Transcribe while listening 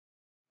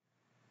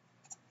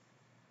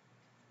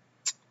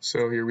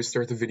So here we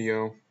start the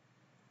video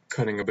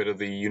cutting a bit of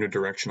the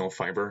unidirectional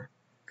fiber.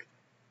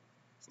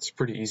 It's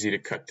pretty easy to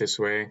cut this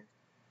way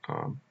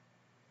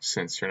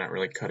since you're not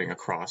really cutting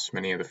across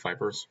many of the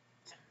fibers.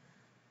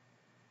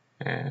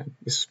 And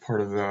this is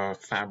part of the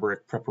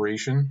fabric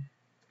preparation.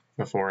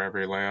 Before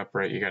every layup,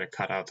 right, you got to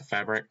cut out the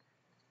fabric.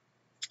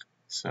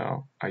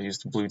 So I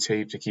used blue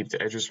tape to keep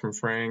the edges from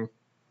fraying.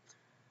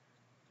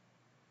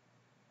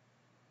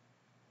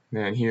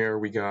 Then here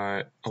we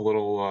got a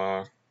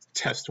little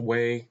test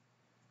weigh,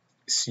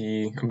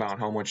 see about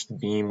how much the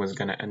beam was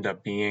going to end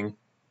up being.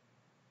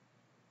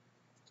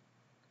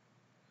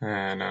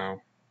 And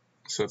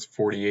so it's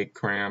 48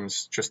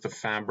 grams, just the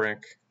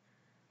fabric,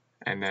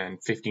 and then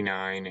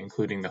 59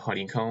 including the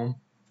honeycomb.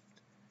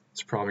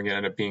 It's probably going to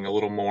end up being a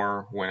little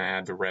more when I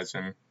add the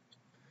resin.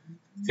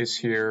 This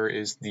here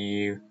is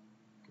the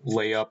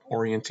layup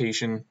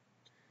orientation.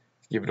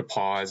 Give it a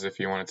pause if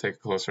you want to take a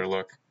closer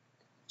look.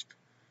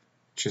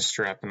 Just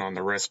strapping on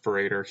the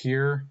respirator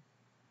here.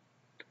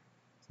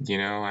 You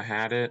know, I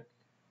had it.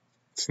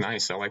 It's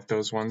nice. I like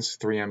those ones.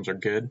 3Ms are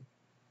good.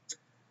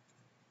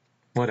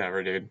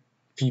 Whatever, dude.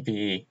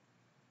 PPE.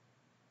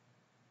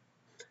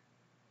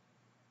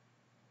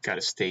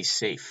 Gotta stay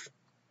safe.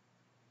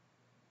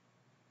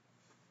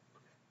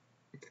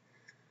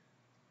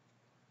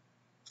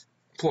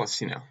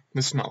 Plus, you know,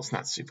 the smell's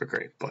not super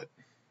great, but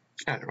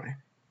either way.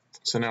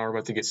 So now we're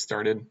about to get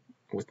started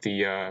with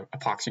the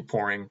epoxy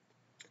pouring.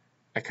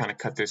 I kind of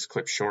cut this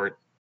clip short.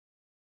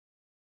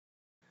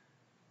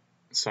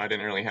 So I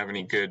didn't really have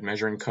any good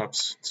measuring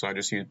cups, so I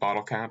just used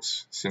bottle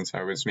caps since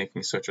I was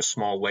making such a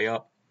small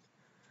layup.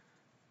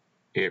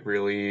 It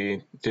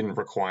really didn't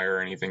require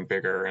anything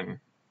bigger, and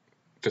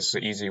this is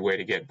an easy way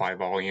to get by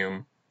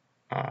volume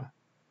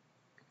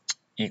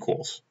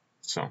equals.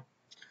 So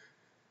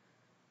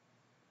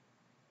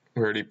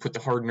we already put the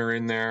hardener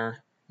in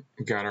there,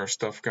 got our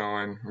stuff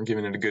going, we're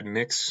giving it a good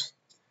mix,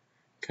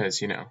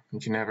 because you know, you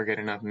can never get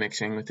enough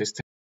mixing with this.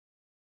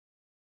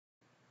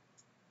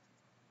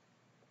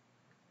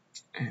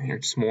 And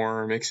here's just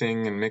more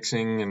mixing and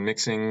mixing and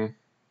mixing.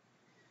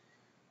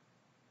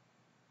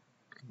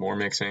 More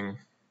mixing.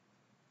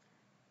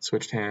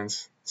 Switched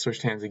hands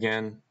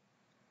again.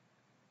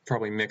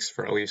 Probably mix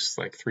for at least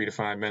like 3 to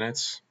 5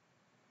 minutes.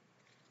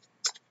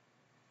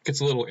 Gets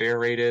a little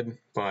aerated,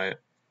 but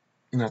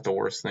not the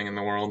worst thing in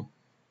the world.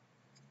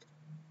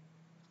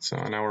 So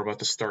now we're about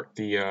to start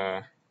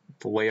the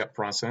layup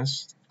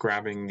process.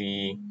 Grabbing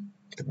the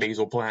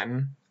basil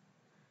platen,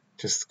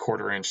 just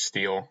 1/4 inch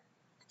steel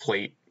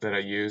plate that I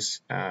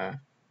use.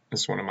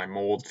 This is one of my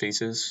mold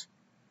faces.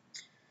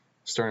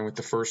 Starting with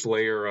the first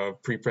layer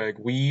of pre-preg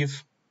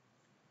weave.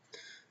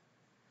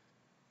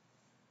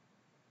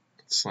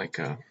 It's like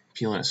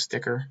peeling a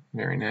sticker.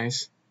 Very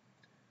nice.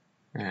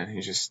 And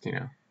you just, you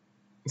know,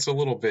 it's a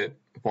little bit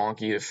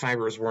wonky. The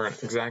fibers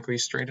weren't exactly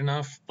straight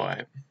enough,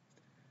 but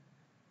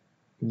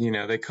you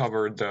know, they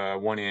covered the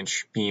 1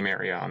 inch beam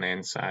area on the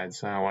inside,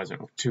 so I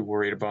wasn't too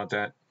worried about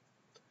that.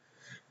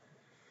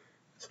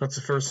 So that's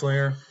the first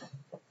layer.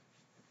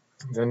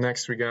 Then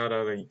next we got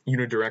the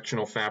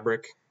unidirectional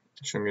fabric,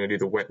 which I'm going to do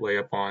the wet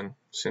layup on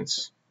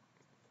since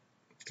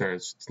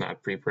it's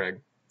not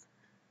pre-preg.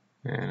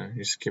 And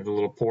just give it a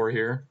little pour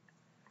here.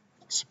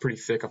 It's a pretty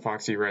thick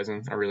epoxy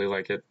resin. I really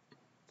like it.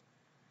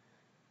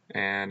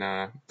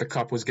 And the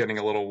cup was getting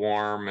a little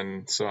warm,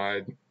 and so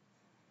I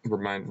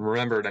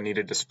remembered I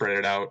needed to spread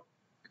it out,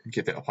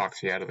 get the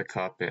epoxy out of the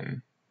cup,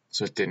 and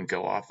so it didn't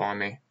go off on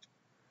me.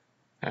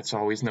 That's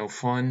always no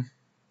fun.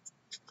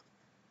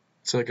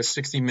 It's like a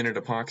 60-minute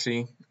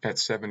epoxy at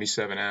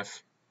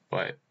 77F,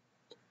 but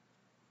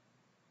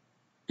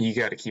you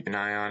got to keep an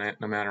eye on it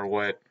no matter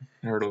what,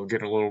 or it'll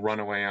get a little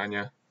runaway on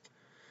you.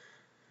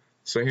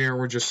 So here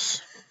we're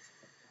just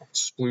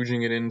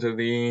splooging it into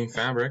the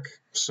fabric,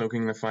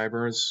 soaking the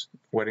fibers,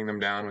 wetting them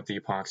down with the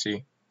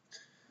epoxy.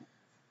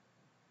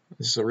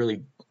 This is a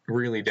really,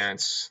 really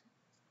dense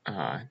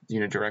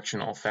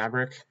unidirectional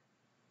fabric.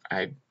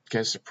 I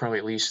guess probably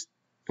at least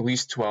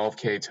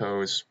 12K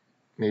toes,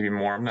 maybe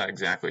more. I'm not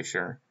exactly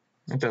sure.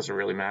 It doesn't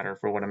really matter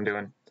for what I'm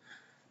doing.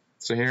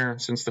 So here,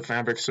 since the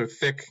fabric's so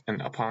thick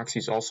and the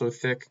epoxy's also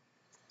thick,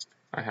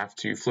 I have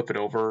to flip it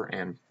over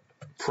and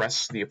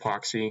press the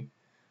epoxy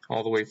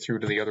all the way through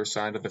to the other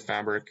side of the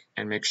fabric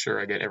and make sure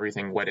I get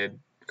everything wetted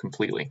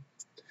completely.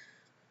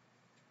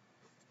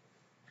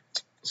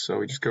 So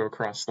we just go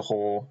across the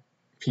whole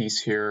piece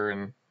here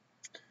and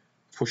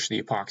push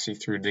the epoxy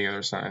through to the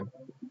other side.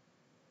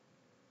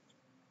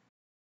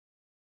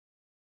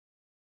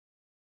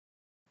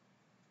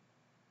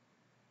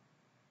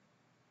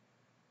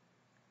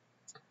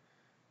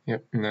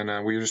 Yep, and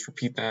then we just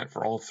repeat that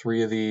for all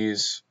 3 of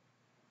these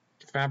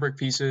fabric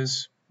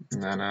pieces,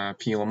 and then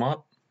peel them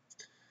up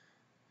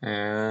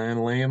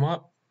and lay them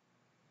up.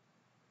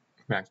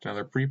 Back to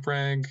another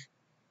pre-preg.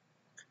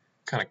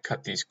 Kind of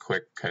cut these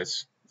quick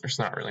because there's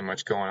not really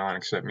much going on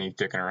except me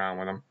dicking around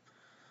with them.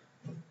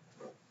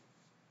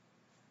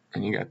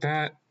 And you got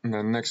that, and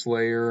then the next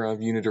layer of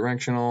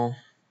unidirectional.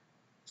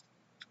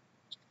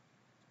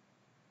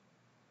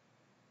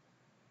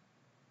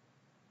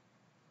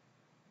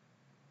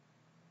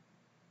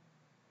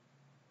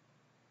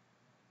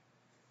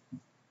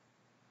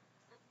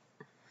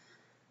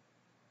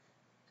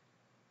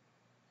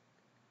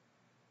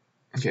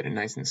 Get it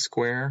nice and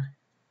square.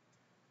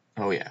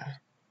 Oh yeah.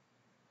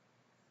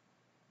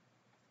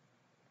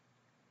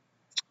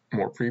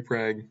 More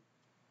pre-preg.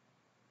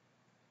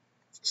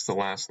 It's the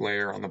last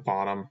layer on the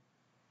bottom.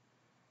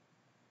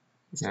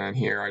 And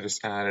here I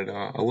just added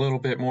a little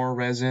bit more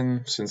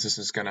resin since this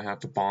is going to have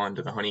to bond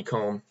to the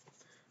honeycomb.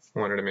 I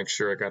wanted to make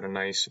sure I got a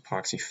nice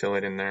epoxy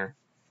fillet in there.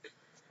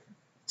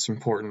 It's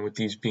important with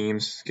these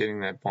beams,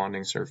 getting that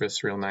bonding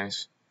surface real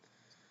nice.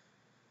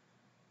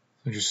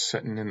 So just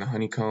setting in the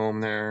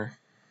honeycomb there,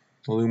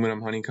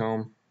 aluminum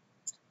honeycomb.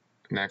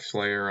 Next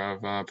layer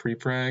of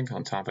pre-preg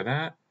on top of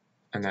that.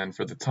 And then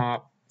for the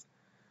top,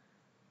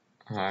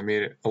 I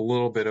made it a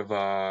little bit of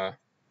a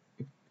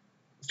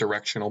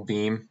directional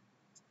beam.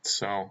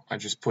 So I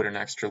just put an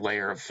extra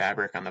layer of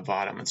fabric on the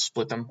bottom and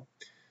split them.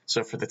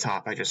 So for the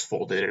top, I just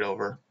folded it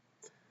over.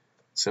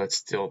 So it's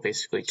still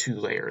basically 2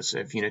 layers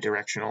of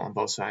unidirectional on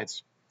both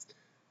sides.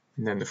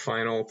 And then the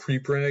final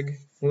pre-preg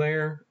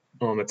layer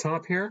on the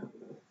top here.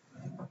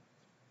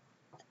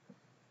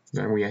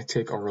 Then we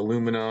take our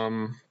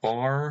aluminum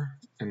bar,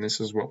 and this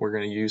is what we're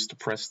going to use to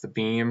press the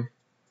beam.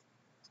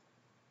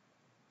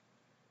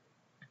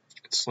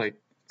 It's like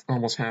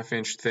almost 1/2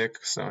 inch thick,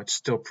 so it's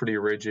still pretty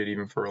rigid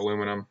even for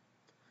aluminum.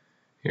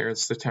 Here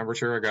it's the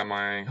temperature. I got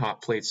my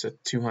hot plates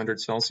at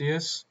 200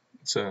 Celsius.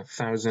 It's a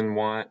 1,000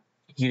 watt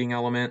heating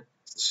element,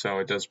 so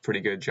it does a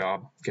pretty good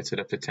job. Gets it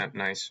up to temp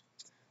nice.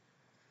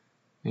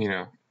 You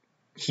know,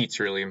 heat's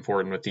really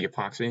important with the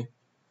epoxy.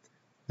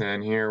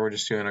 Then here we're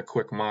just doing a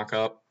quick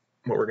mock-up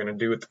what we're going to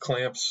do with the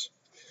clamps.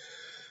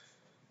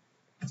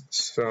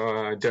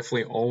 So I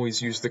definitely always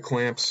use the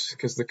clamps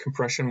because the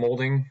compression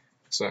molding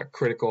is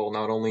critical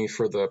not only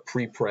for the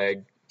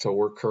pre-preg to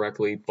work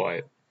correctly,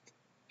 but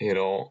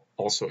it'll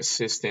also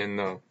assist in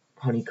the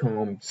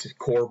honeycomb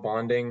core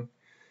bonding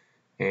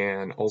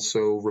and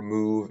also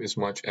remove as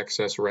much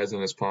excess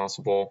resin as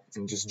possible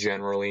and just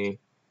generally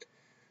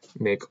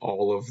make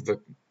all of the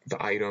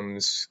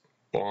items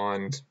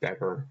bond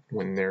better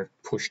when they're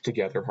pushed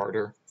together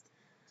harder.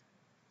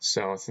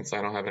 So since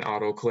I don't have an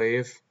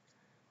autoclave,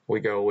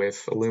 we go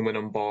with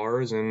aluminum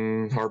bars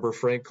and Harbor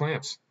Freight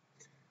clamps.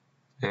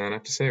 And I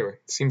have to say, it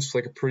seems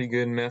like a pretty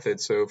good method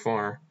so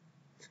far.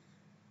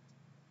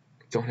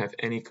 Don't have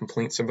any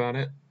complaints about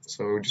it,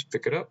 so we just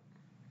pick it up.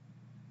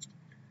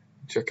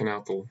 Checking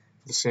out the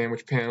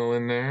sandwich panel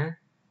in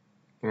there.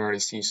 You can already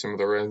see some of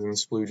the resin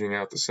splooging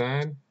out the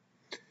side.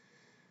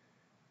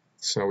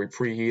 So we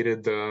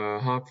preheated the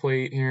hot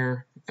plate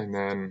here, and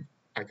then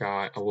I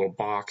got a little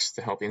box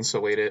to help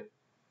insulate it,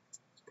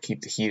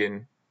 keep the heat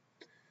in.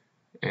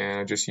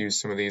 And I just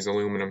used some of these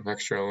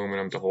extra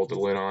aluminum to hold the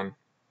lid on.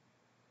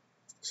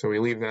 So we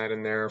leave that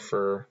in there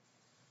for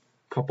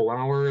a couple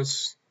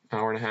hours,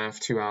 1.5 hours,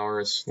 2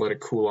 hours, let it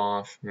cool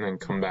off, and then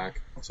come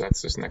back. So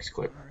that's this next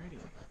clip. Alrighty.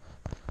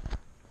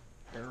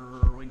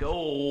 Here we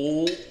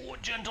go,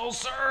 gentle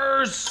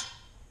sirs.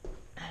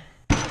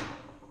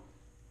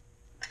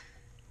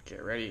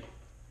 Get ready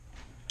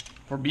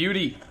for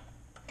beauty.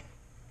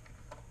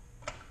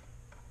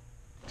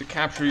 To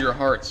capture your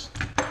hearts.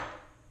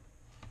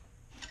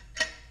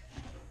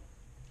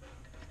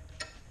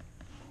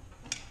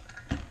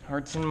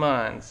 Hearts and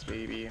minds,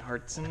 baby.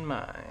 Hearts and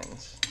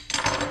minds.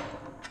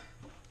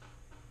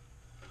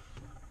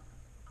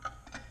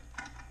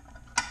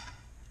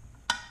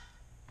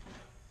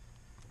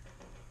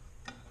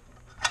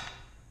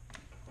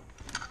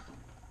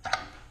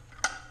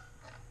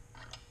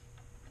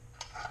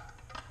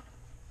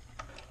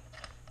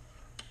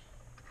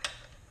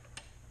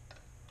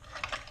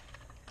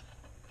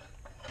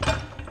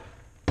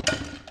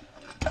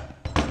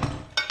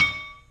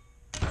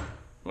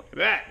 Look at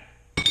that.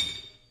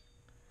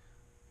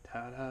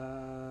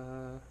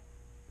 Ta-da!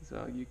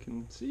 So you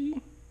can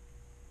see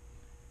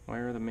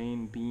where the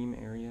main beam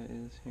area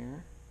is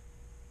here.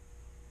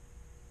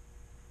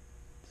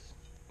 It's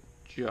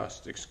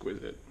just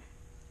exquisite.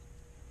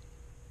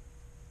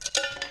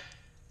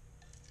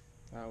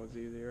 That was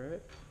easy,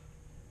 right?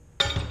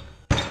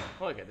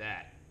 Look at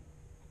that.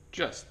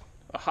 Just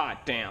a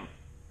hot damn.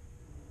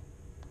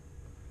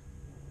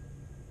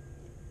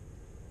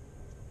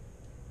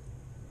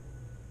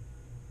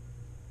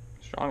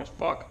 Strong as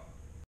fuck.